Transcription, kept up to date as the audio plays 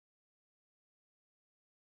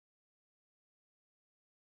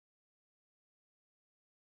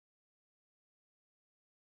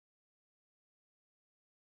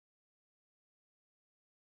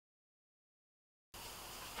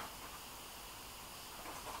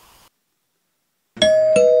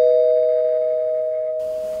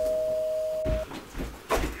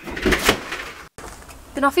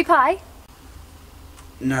Banoffee pie?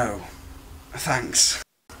 No, thanks.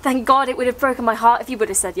 Thank God, it would have broken my heart if you would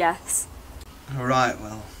have said yes. Alright,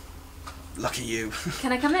 well, lucky you.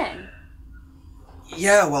 Can I come in?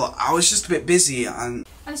 Yeah, well, I was just a bit busy and...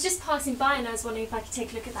 I was just passing by and I was wondering if I could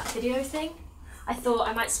take a look at that video thing. I thought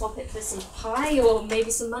I might swap it for some pie or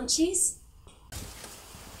maybe some munchies.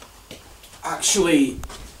 Actually,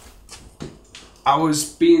 I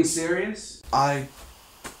was being serious. I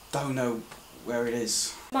don't know where it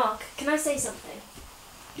is. Mark, can I say something?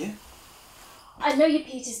 Yeah? I know you're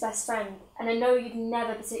Peter's best friend, and I know you'd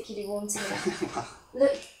never particularly wanted him.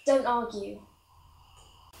 Look, don't argue.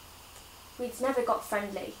 We've never got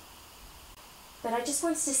friendly. But I just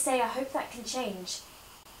wanted to say I hope that can change.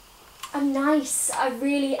 I'm nice, I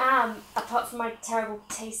really am, apart from my terrible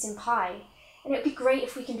taste in pie. And it would be great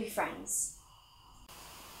if we can be friends.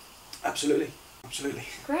 Absolutely, absolutely.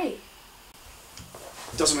 Great.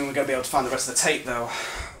 Doesn't mean we're going to be able to find the rest of the tape, though.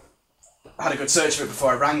 I had a good search of it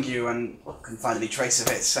before I rang you and couldn't find any trace of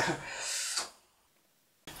it, so...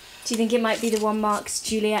 Do you think it might be the one marked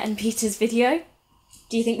Juliet and Peter's video?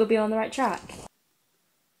 Do you think we'll be on the right track?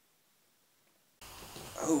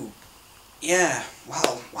 Oh, yeah.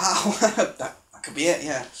 Wow. that could be it,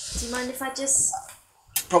 yeah. Do you mind if I just...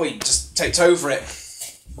 Probably just taped over it.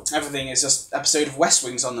 Everything is just episode of West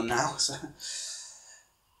Wing's on them now, so...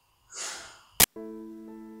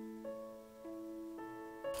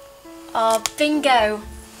 Oh, bingo!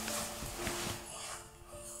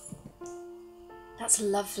 That's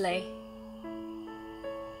lovely.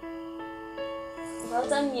 Well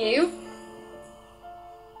done, you.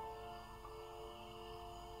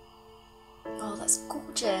 Oh, that's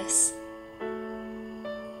gorgeous.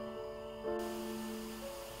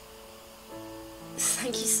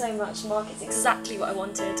 Thank you so much, Mark. It's exactly what I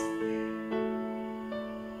wanted.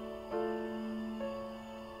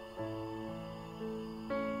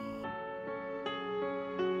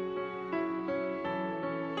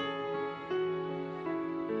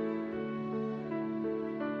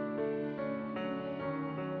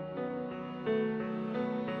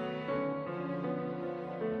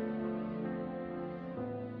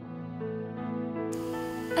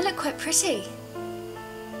 I look quite pretty.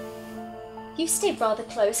 You've stayed rather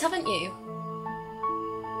close, haven't you?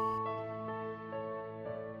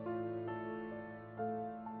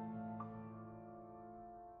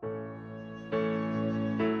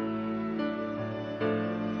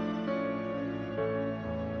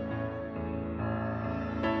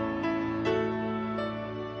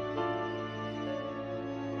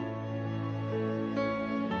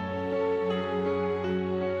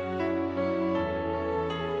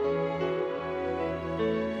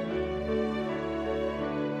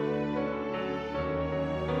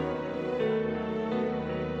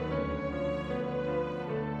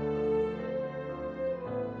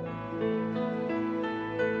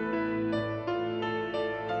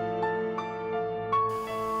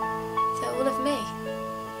 All of me.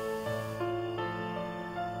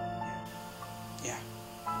 Yeah.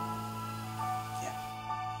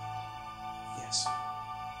 Yes.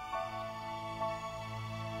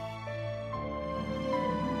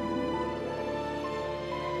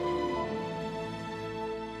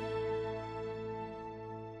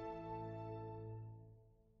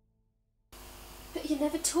 But you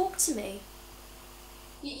never talk to me.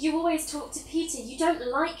 You always talk to Peter. You don't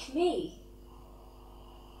like me.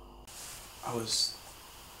 I was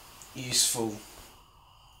useful,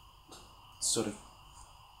 sort of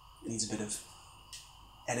needs a bit of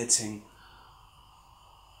editing.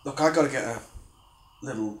 Look, I gotta get a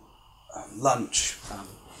little lunch,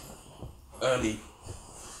 early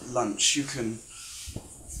lunch. You can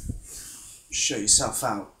show yourself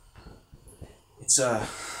out. It's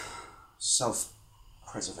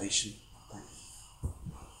self-preservation.